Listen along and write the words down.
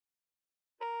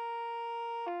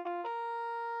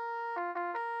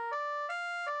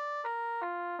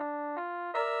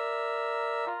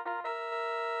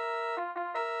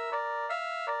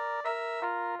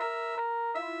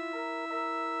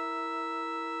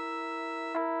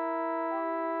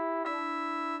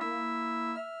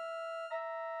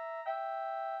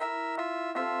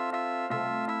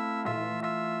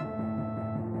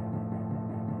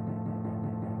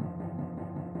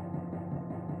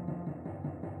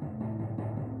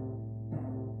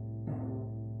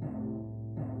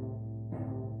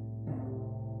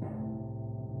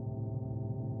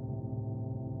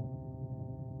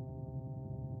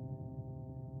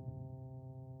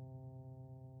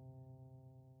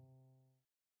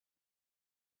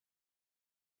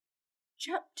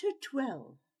Chapter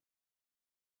 12.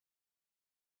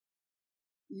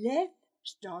 Lev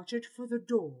started for the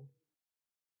door.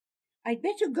 "I'd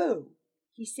better go,"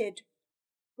 he said,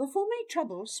 "before my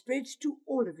trouble spreads to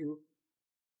all of you."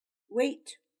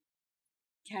 "Wait."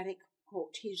 Carrick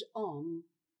caught his arm.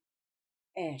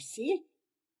 "Essie,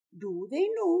 do they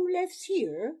know Lev's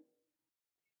here?"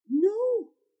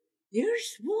 "No, they're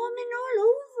swarming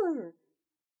all over."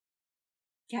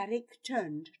 Carrick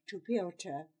turned to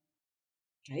Pyotr.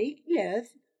 "Take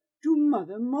Lev to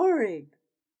Mother Morrig."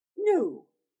 "No,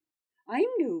 I'm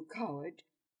no coward,"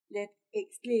 Lev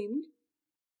exclaimed.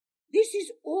 "This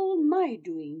is all my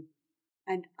doing,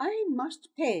 and I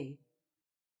must pay."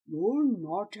 "You'll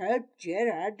not help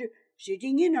Gerard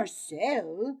sitting in a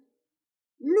cell."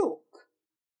 "Look,"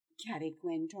 Carrick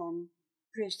went on,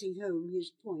 pressing home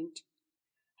his point,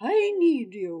 "I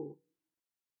need you.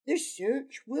 The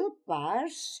search will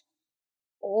pass.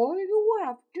 All you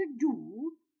have to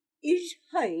do is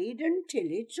hide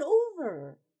until it's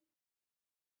over."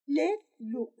 Lev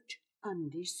looked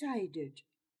undecided.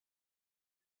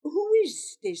 "Who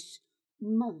is this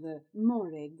Mother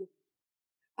Morrig?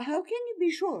 How can you be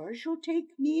sure she'll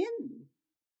take me in?"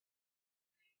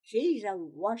 "She's a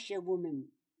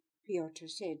washerwoman," Pyotr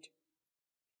said.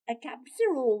 "Her taps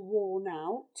are all worn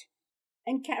out,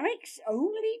 and Carrick's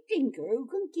only tinker who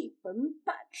can keep them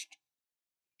patched.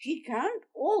 She can't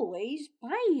always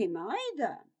pay him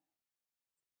either."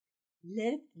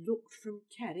 Lev looked from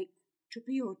Carrick to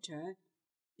Pyotr,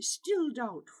 still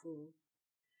doubtful.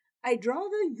 "I'd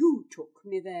rather you took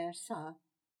me there, sir."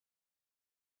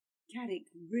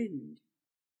 Carrick grinned.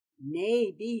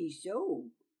 "Maybe so,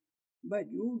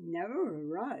 but you'd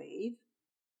never arrive,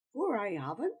 for I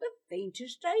haven't the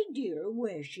faintest idea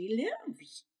where she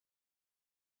lives."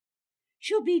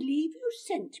 "She'll believe you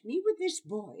sent me with this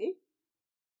boy."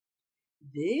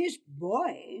 "This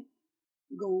boy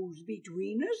goes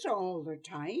between us all the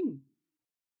time."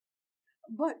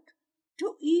 "But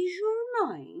to ease your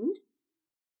mind—"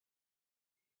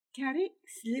 Carrick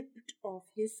slipped off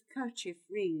his kerchief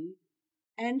ring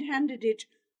and handed it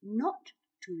not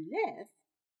to Lev,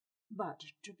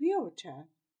 but to Pyotr.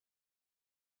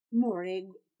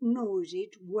 "Morrig knows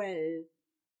it well."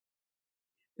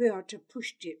 Pyotr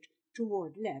pushed it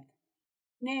toward Lev.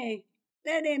 "Nay,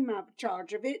 let him have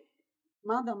charge of it.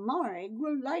 Mother Morrig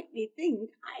will likely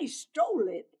think I stole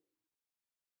it."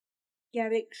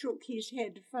 Carrick shook his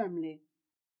head firmly.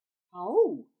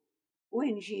 "How,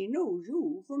 when she knows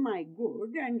you for my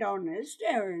good and honest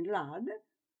errand lad?"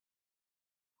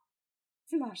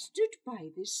 Flustered by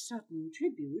this sudden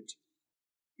tribute,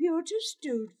 Pyotr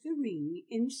stowed the ring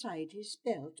inside his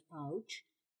belt pouch,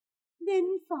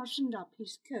 then fastened up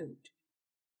his coat.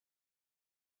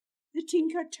 The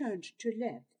tinker turned to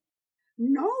Lev.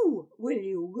 "Now will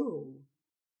you go?"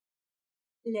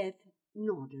 Lev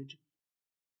nodded.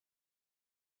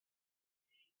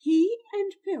 He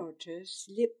and Pyotr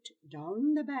slipped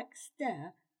down the back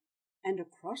stair and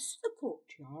across the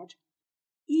courtyard,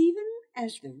 even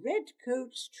as the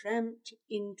redcoats tramped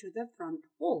into the front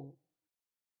hall.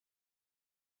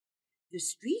 The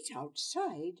street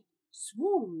outside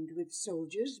swarmed with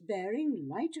soldiers bearing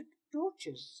lighted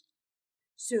torches,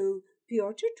 so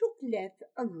Pyotr took Lev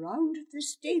around the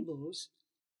stables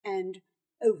and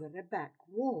over a back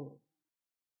wall.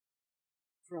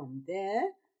 From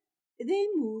there they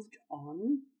moved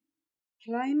on,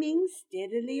 climbing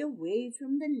steadily away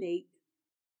from the lake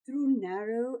through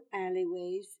narrow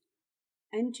alleyways,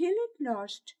 until at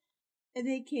last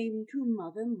they came to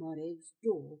Mother Morrig's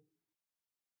door.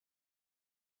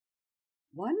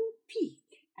 One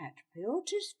peek at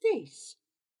Pyotr's face,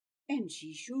 and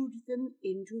she shooed them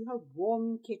into her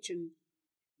warm kitchen.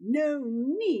 No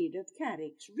need of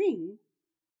Carrick's ring,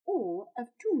 or of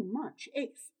too much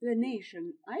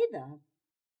explanation either.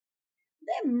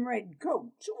 "Them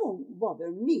redcoats won't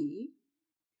bother me.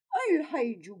 I'll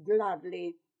hide you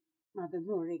gladly," Mother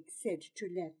Morrig said to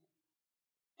Lev,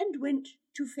 and went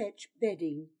to fetch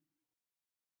bedding.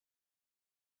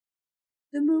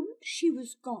 The moment she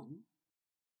was gone,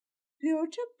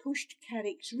 Pyotr pushed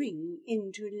Carrick's ring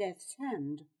into Lev's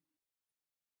hand.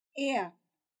 "Here,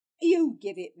 you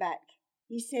give it back,"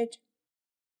 he said,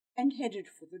 and headed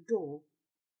for the door.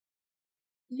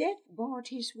 Lev barred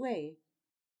his way.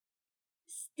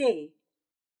 "Stay,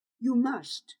 you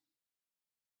must."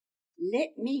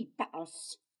 "Let me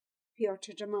pass,"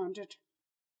 Pyotr demanded.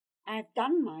 "I've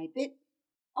done my bit.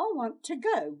 I want to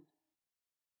go."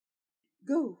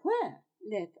 "Go where?"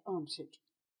 Lev answered.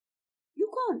 "You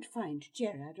can't find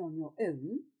Gerard on your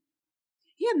own.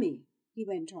 Hear me," he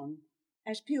went on,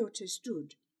 as Pyotr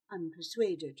stood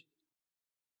unpersuaded.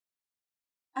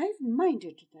 I've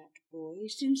minded that boy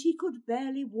since he could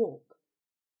barely walk.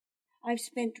 I've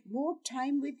spent more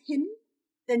time with him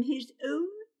than his own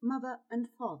mother and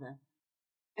father,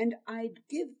 and I'd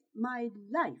give my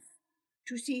life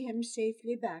to see him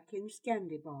safely back in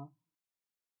Scandibar.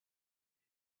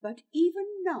 But even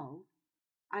now,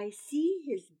 I see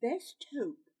his best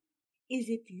hope is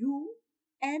if you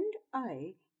and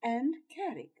I and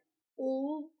Carrick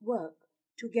all work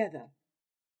together.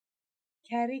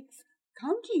 Carrick's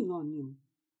counting on you.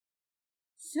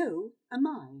 So am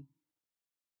I.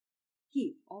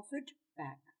 He offered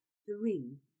back the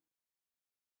ring.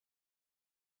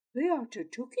 Beata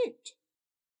took it,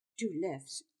 to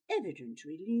Leif's evident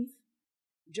relief,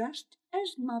 just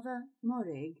as Mother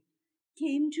Morrig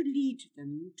came to lead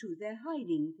them to their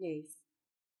hiding place,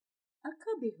 a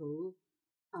cubbyhole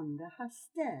under her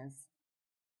stairs.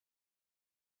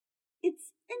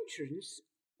 Its entrance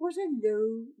was a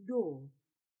low door,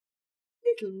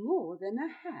 little more than a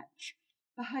hatch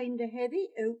behind a heavy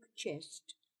oak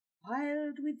chest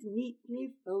piled with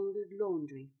neatly folded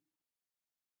laundry.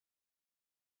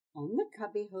 On the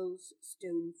cubbyhole's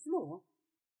stone floor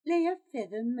lay a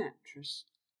feather mattress,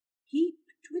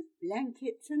 heaped with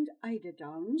blankets and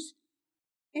eiderdowns,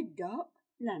 a dark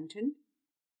lantern,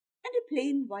 and a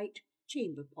plain white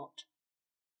chamber pot.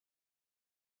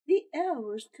 The air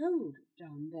was cold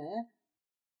down there,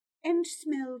 and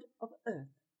smelled of earth.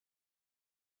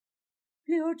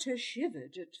 Pyotr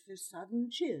shivered at the sudden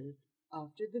chill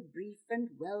after the brief and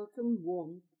welcome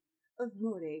warmth of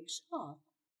Morig's hearth.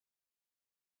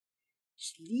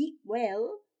 "Sleep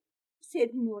well,"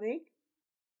 said Morig.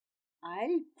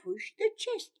 "I'll push the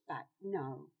chest back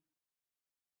now."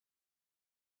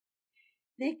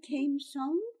 There came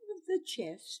sound of the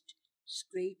chest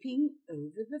scraping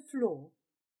over the floor,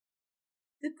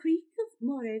 the creak of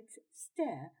Morig's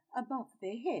stair above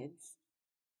their heads,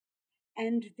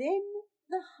 and then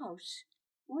the house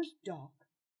was dark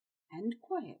and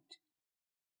quiet,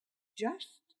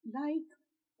 just like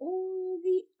all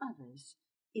the others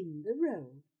in the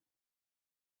row.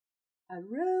 A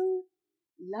row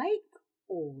like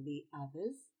all the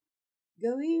others,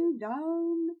 going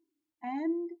down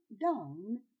and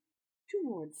down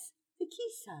towards the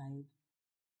quayside.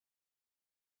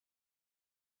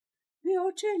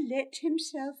 Pyotr let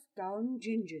himself down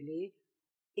gingerly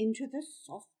into the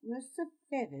softness of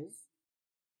feathers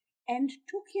and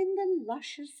took in the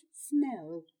luscious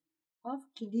smell of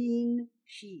clean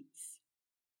sheets.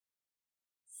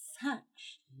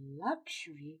 Such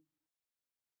luxury!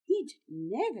 He'd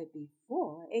never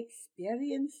before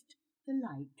experienced the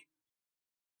like.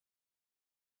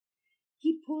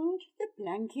 He pulled the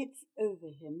blankets over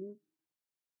him,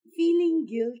 feeling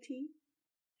guilty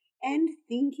and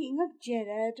thinking of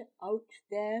Gerard out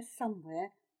there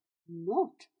somewhere,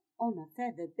 not on a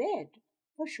feather bed,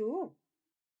 for sure.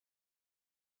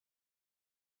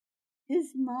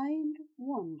 His mind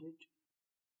wandered.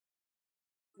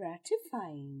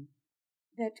 Gratifying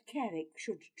that Carrick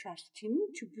should trust him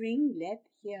to bring Leif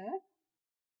here.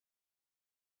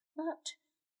 But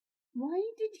why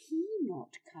did he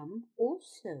not come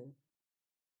also?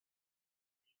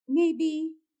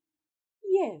 Maybe,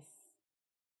 yes,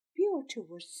 Pyotr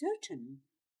was certain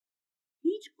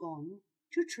he'd gone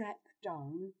to track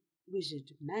down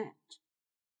Wizard Matt.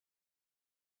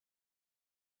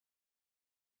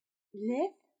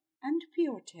 Leif and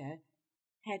Pyotr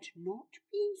had not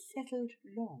been settled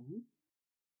long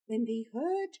when they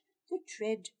heard the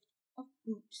tread of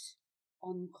boots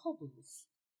on cobbles.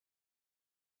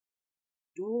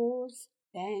 Doors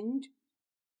banged.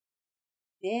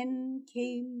 Then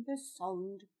came the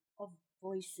sound of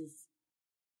voices.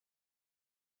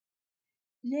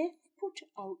 Leif put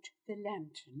out the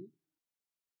lantern,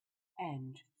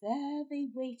 and there they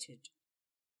waited,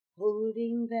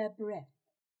 holding their breath.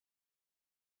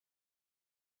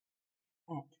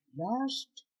 At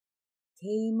last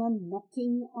came a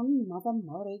knocking on Mother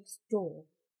Morrig's door,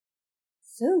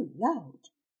 so loud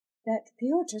that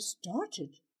Pyotr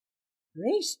started,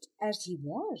 braced as he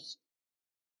was.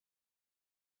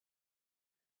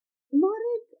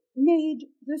 Morrig made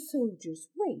the soldiers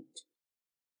wait,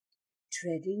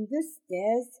 treading the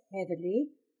stairs heavily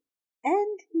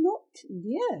and not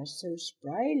near so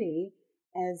spryly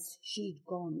as she'd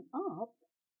gone up,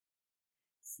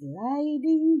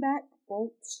 sliding back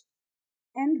bolts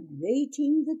and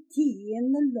grating the key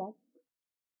in the lock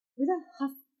with a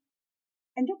huff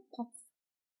and a puff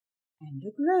and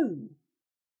a groan.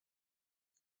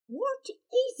 "What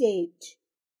is it?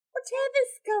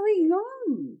 Whatever's going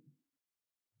on?"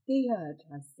 they heard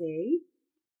her say,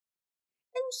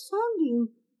 and sounding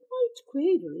quite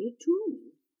quavery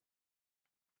too.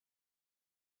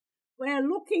 we're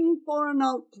looking for an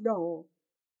outlaw.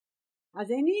 Has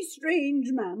any strange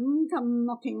man come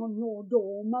knocking on your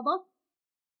door, mother?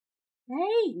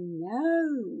 Hey,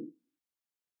 no.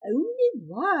 Only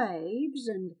wives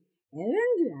and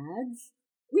errand lads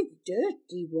with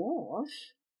dirty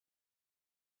wash.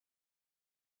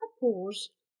 A pause,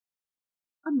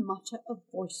 a mutter of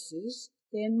voices,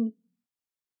 then,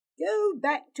 Go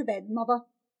back to bed, mother,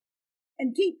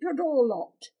 and keep your door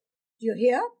locked. Do you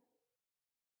hear?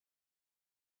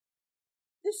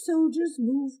 The soldiers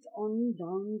moved on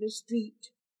down the street,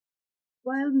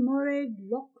 while Morag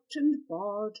locked and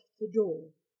barred the door.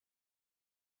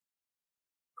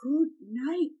 Good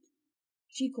night,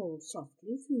 she called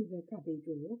softly through the cubby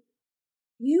door.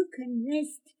 You can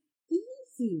rest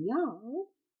easy now.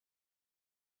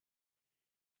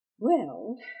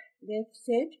 Well, Leth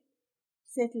said,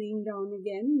 settling down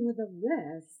again with a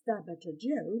rare stab at a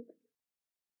joke,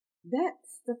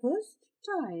 that's the first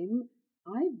time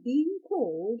I've been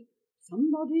called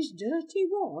somebody's dirty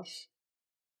wash.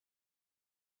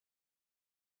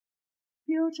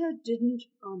 Pyotr didn't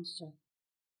answer.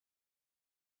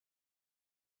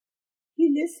 He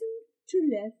listened to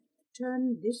Leth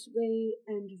turn this way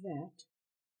and that,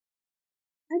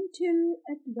 until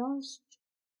at last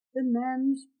the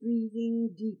man's breathing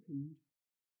deepened.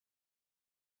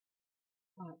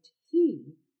 But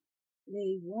he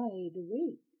lay wide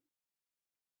awake.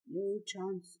 No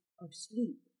chance of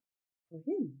sleep for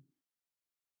him.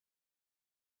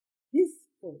 His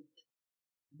fault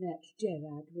that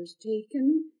Gerard was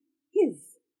taken,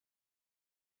 his.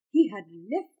 He had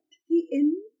left the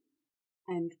inn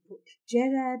and put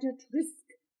Gerard at risk.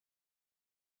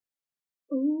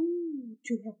 Oh,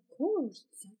 to have caused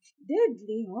such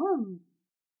deadly harm!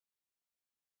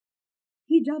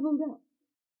 He doubled up,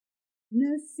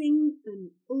 nursing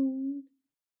an old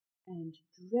and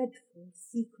dreadful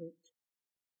secret.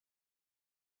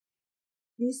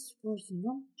 This was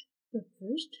not the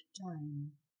first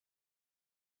time.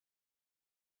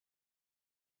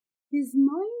 His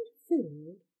mind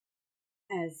filled,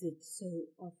 as it so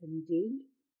often did,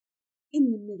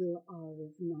 in the middle hour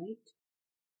of night,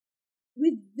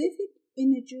 with vivid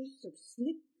images of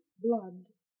slick blood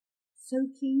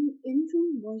soaking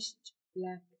into moist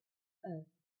black earth.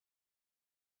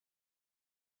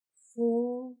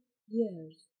 4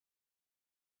 years,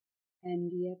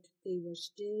 and yet they were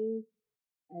still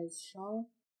as sharp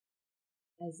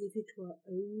as if it were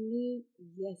only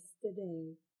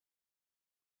yesterday.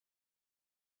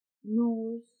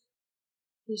 Nors,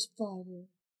 his father,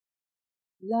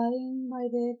 lying by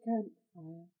their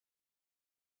campfire,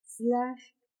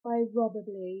 slashed by robber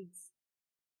blades,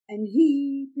 and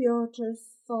he, Pyotr,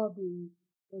 sobbing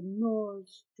for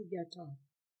Nors to get up.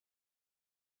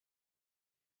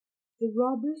 The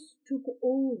robbers took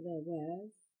all their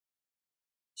wares,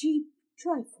 cheap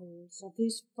trifles of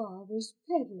his father's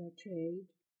peddler trade.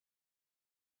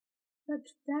 But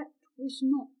that was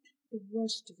not the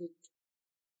worst of it.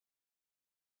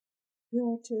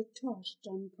 Pyotr tossed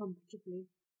uncomfortably.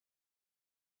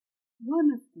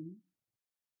 One of them,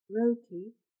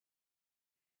 Roky,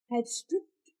 had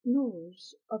stripped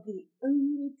Nors of the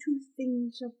only 2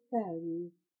 things of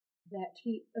value that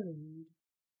he owned,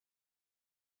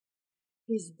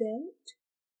 his belt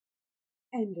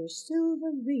and a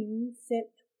silver ring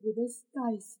set with a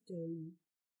sky stone.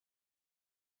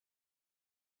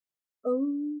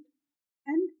 Old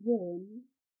and worn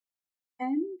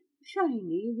and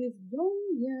shiny with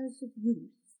long years of use,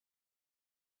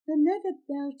 the leather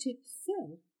belt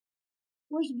itself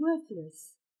was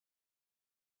worthless.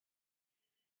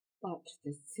 But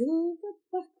the silver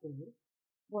buckle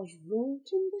was wrought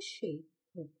in the shape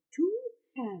of 2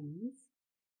 hands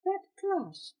that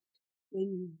clasped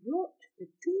when you brought the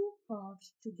 2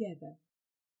 halves together.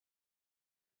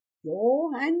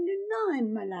 Your hand in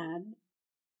mine, my lad.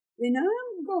 When I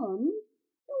am gone,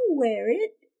 you wear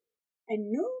it,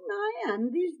 and know my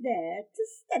hand is there to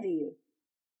steady you.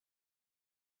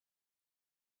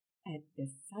 At the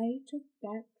sight of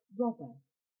that robber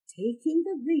taking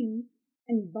the ring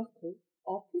and buckle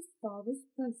off his father's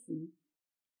person,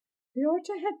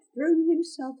 Pyotr had thrown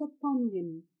himself upon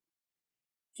him,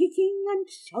 kicking and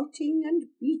shouting and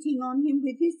beating on him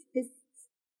with his fists.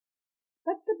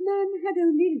 But the man had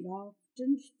only laughed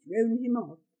and thrown him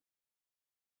off.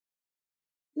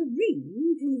 The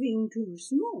ring proving too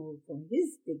small for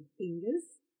his big fingers,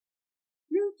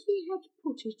 Roky had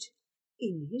put it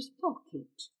in his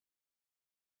pocket.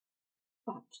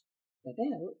 But the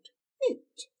belt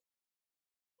fit,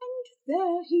 and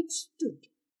there he'd stood,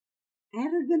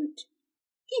 arrogant,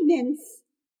 immense,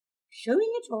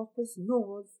 showing it off as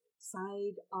Nors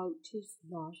sighed out his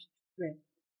last breath.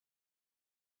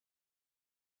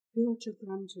 Piotr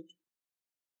grunted.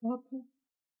 Papa?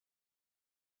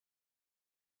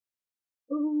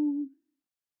 Oh,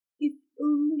 if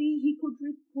only he could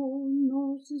recall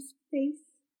Norse's face.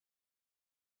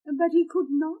 But he could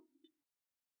not.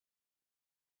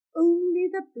 Only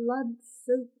the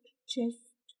blood-soaked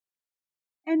chest,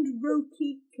 and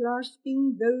Roki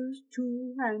clasping those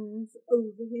two hands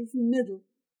over his middle.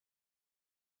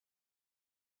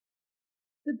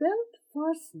 The belt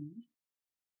fastened,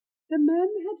 the man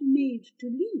had made to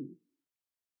leave,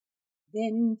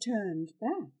 then turned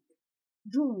back,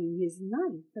 drawing his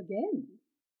knife again.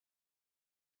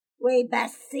 "We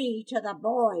best see to the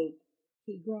boy,"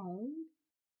 he growled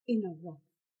in a rough,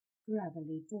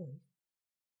 gravelly voice.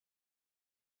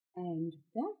 And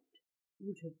that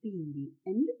would have been the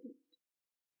end of it,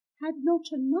 had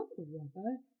not another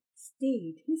robber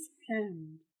stayed his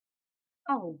hand.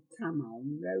 "Oh, come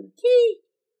on, Roki.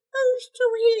 Who's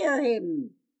to hear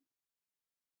him?"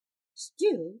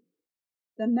 Still,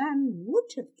 the man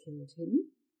would have killed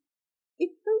him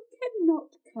if folk had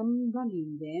not come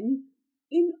running then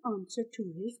in answer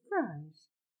to his cries.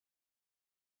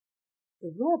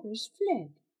 The robbers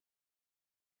fled.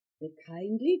 The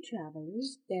kindly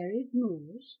travellers buried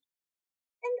Norse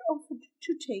and offered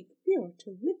to take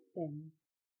Piotr with them.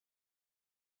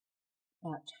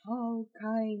 But how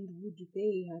kind would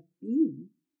they have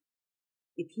been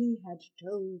if he had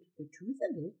told the truth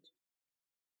of it,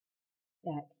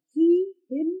 that he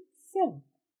himself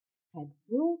had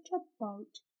brought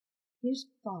about his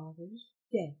father's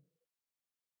death.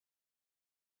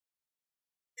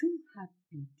 To have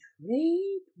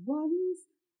betrayed one's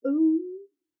own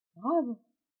father.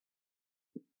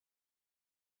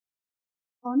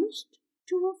 Honest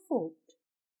to a fault,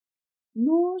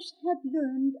 Norse had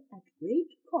learned at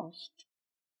great cost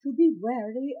to be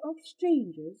wary of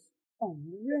strangers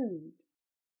on the road.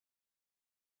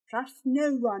 "Trust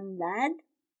no one, lad,"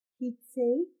 he'd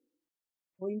say,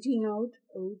 pointing out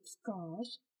old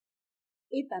scars.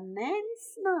 "If a man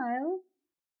smile,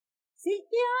 sit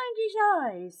behind his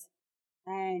eyes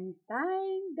and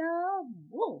find a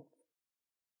wolf."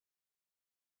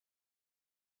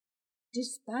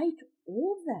 Despite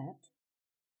all that,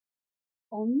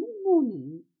 on the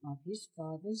morning of his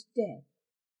father's death,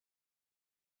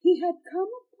 he had come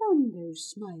upon those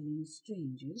smiling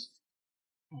strangers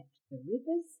at the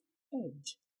river's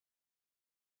edge.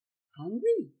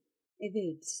 Hungry,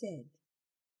 they'd said.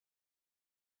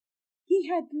 He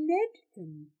had led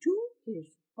them to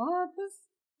his father's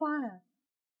fire,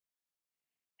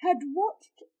 had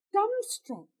watched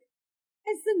dumbstruck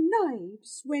as the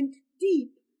knives went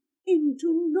deep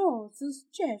into Norse's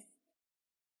chest.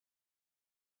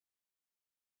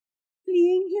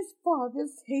 Fleeing his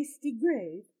father's hasty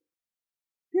grave,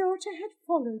 Piotr had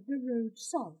followed the road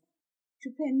south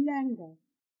to Penlanga,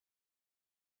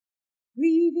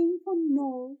 grieving for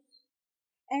Norse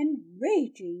and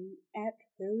raging at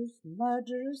those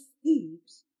murderous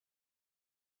thieves.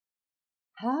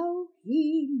 How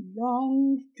he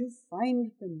longed to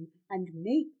find them and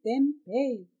make them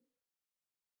pay!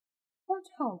 But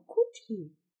how could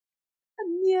he, a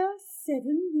mere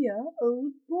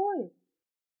 7-year-old boy?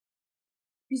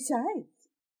 Besides,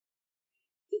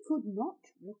 he could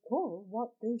not recall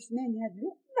what those men had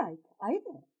looked like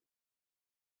either,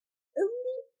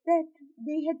 only that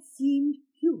they had seemed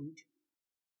huge.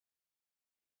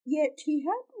 Yet he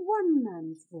had one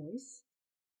man's voice,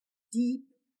 deep,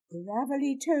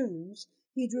 gravelly tones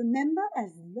he'd remember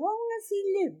as long as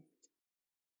he lived,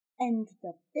 and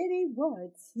the very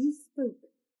words he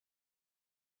spoke.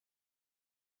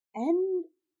 And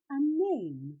a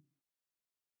name.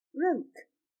 Roke,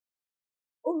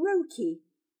 or Roki,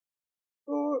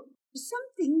 or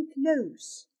something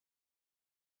close.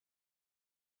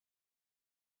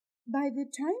 By the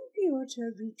time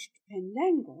Piotr reached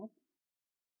Penlanga,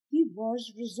 he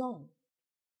was resolved.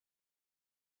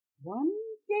 One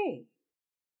day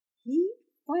he'd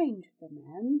find the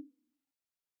man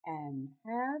and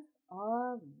have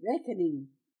a reckoning.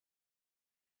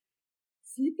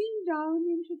 Slipping down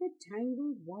into the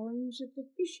tangled warrens of the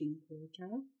fishing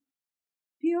quarter,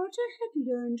 Piotr had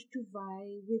learned to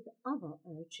vie with other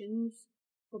urchins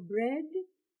for bread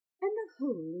and a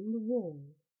hole in the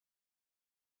wall.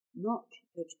 Not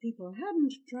that people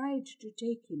hadn't tried to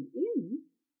take him in.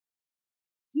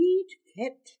 He'd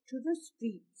kept to the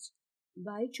streets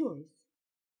by choice.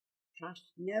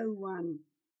 Trust no one.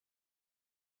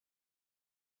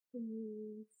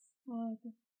 "Oh,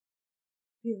 Father,"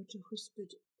 Piotr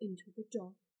whispered into the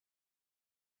dark,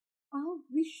 "I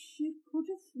wish you could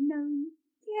have known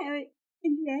Garrett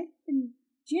and Lev and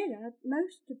Gerard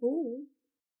most of all.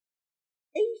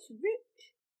 He's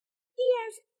rich. He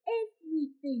has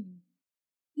anything.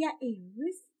 Yet he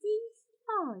risked his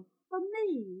life for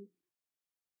me.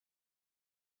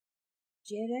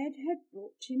 Jared had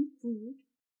brought him food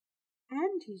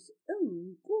and his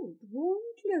own good warm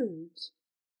clothes,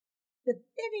 the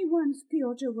very ones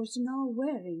Pyotr was now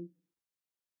wearing,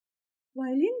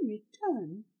 while in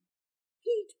return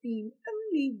he'd been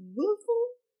only wilful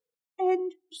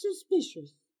and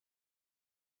suspicious.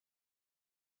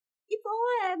 If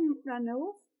I hadn't run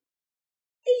off,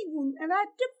 he wouldn't have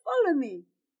had to follow me,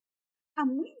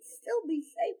 and we'd still be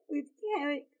safe with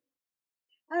Carrick.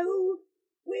 Oh,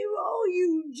 where are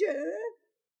you, Jer?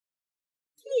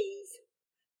 Please,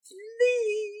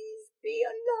 please be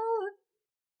alive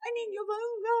and in your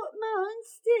own right mind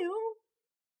still.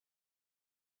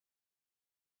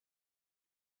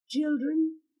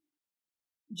 Children,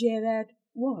 Gerard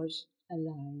was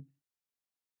alive,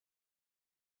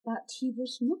 but he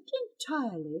was not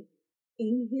entirely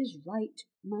in his right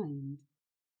mind,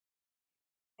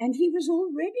 and he was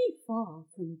already far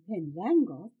from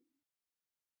Penlangoth,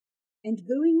 and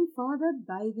going farther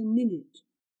by the minute.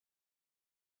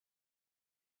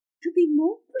 To be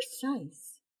more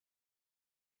precise,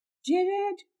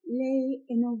 Gerard lay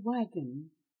in a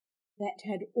wagon that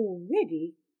had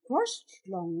already crossed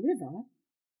Long River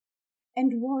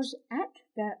and was at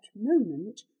that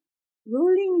moment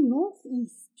rolling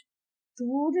northeast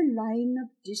toward a line of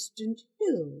distant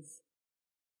hills.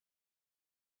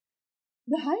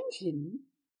 Behind him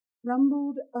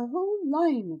rumbled a whole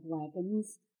line of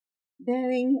wagons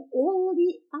bearing all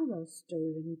the other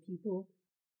stolen people,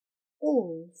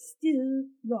 all still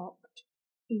locked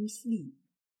in sleep.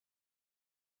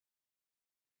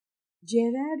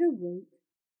 Gerard awoke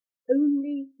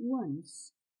only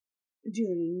once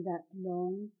during that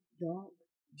long, dark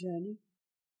journey.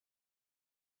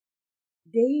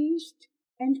 Dazed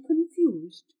and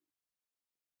confused,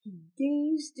 he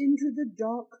gazed into the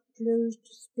dark, closed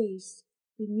space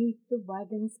beneath the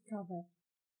wagon's cover,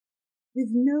 with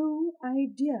no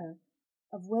idea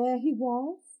of where he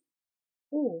was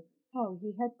or how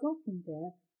he had gotten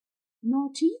there,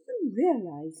 not even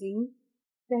realizing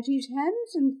that his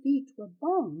hands and feet were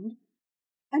bound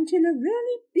until a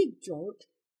really big jolt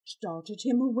started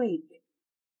him awake.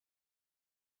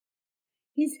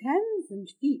 His hands and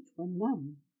feet were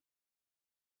numb,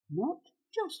 not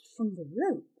just from the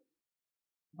rope,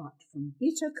 but from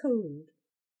bitter cold.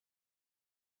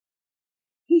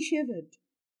 He shivered,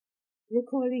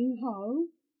 recalling how,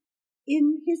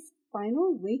 in his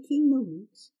final waking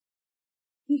moments,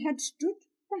 he had stood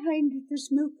behind the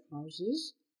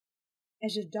smoke-houses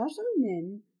as a dozen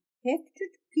men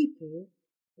hefted people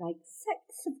like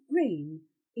sacks of grain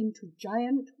into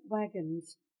giant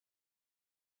wagons.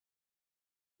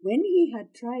 When he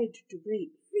had tried to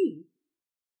break free,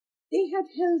 they had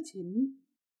held him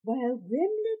while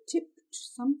Gremler tipped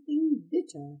something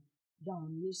bitter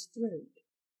down his throat.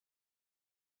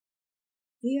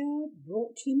 Fear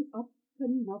brought him up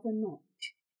another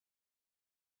notch.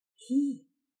 He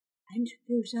and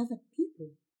those other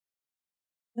people.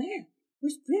 Where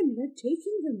was Gremler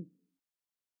taking them?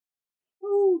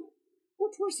 Oh,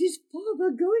 what was his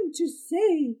father going to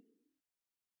say?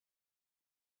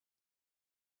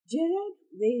 Gerard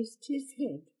raised his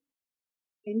head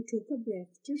and took a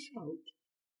breath to shout,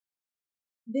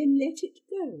 then let it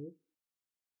go,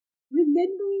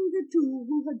 remembering the two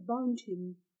who had bound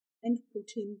him and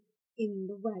put him in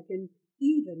the wagon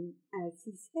even as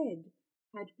his head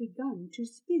had begun to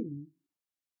spin.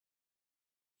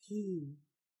 He,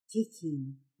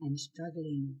 kicking and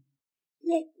struggling.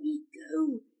 Let me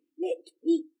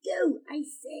go, I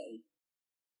say.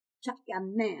 Shut your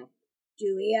mouth, do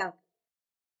you hear?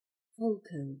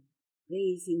 Folko,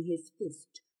 raising his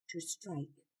fist to strike.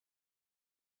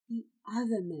 The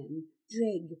other man,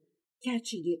 Dreg,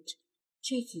 catching it,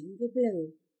 checking the blow.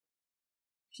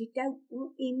 She don't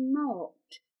want him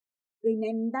marked,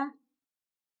 remember?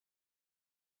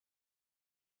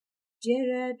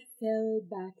 Gerard fell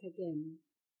back again,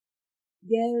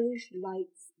 garish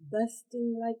lights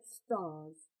bursting like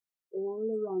stars all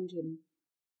around him.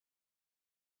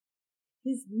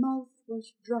 His mouth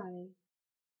was dry,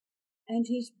 and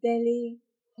his belly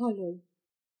hollow.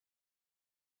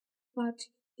 But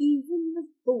even the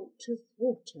thought of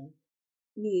water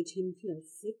made him feel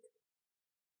sick.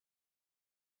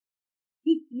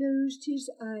 He closed his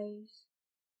eyes,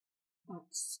 but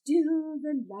still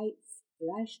the lights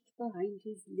flashed behind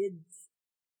his lids,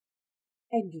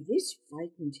 and this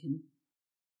frightened him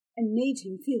and made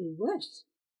him feel worse.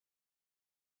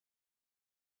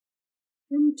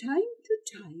 From time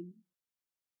to time,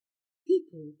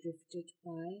 people drifted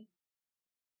by.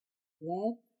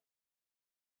 Lev,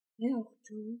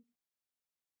 Leochtu,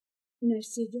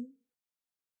 Nasider,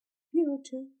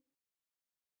 Piotr,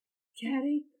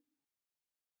 Carrick,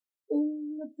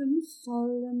 all of them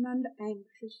solemn and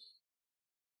anxious,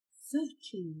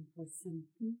 searching for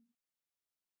something.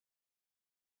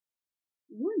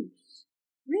 Once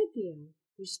Regia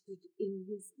whispered in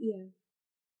his ear,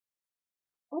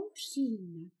 "Oh, see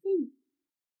nothing,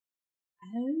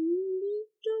 only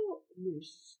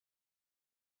darkness."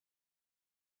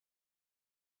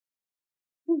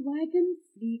 The wagon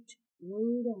fleet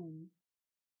rolled on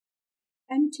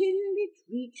until it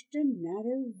reached a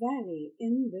narrow valley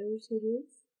in those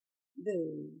hills,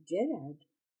 though Gerard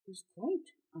was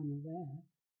quite unaware.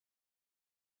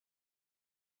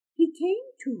 He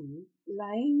came to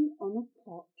lying on a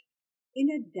cot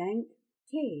in a dank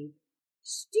cave,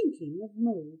 stinking of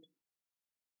mould.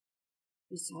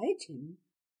 Beside him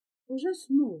was a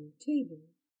small table.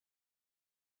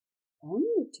 On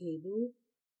the table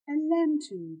a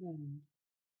lantern burned.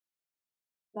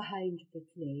 Behind the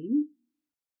flame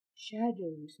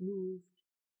shadows moved.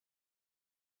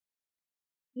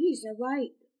 "He's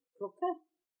awake, Crooker.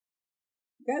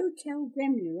 Go tell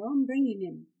Gremler I'm bringing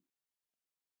him."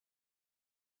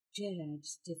 Gerard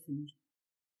stiffened.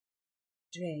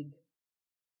 "Dreg."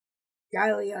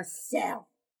 "Go yourself,"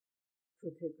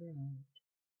 Crooker growled.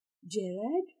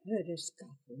 Gerard heard a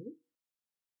scuffle,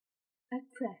 a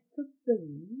crack of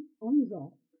bone on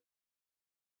rock,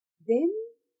 then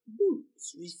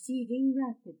boots receding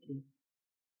rapidly.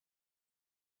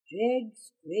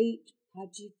 Dreg's great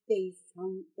pudgy face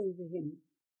hung over him.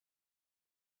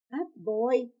 "Up,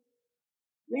 boy.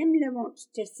 Gremler wants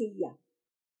to see you.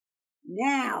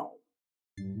 Now."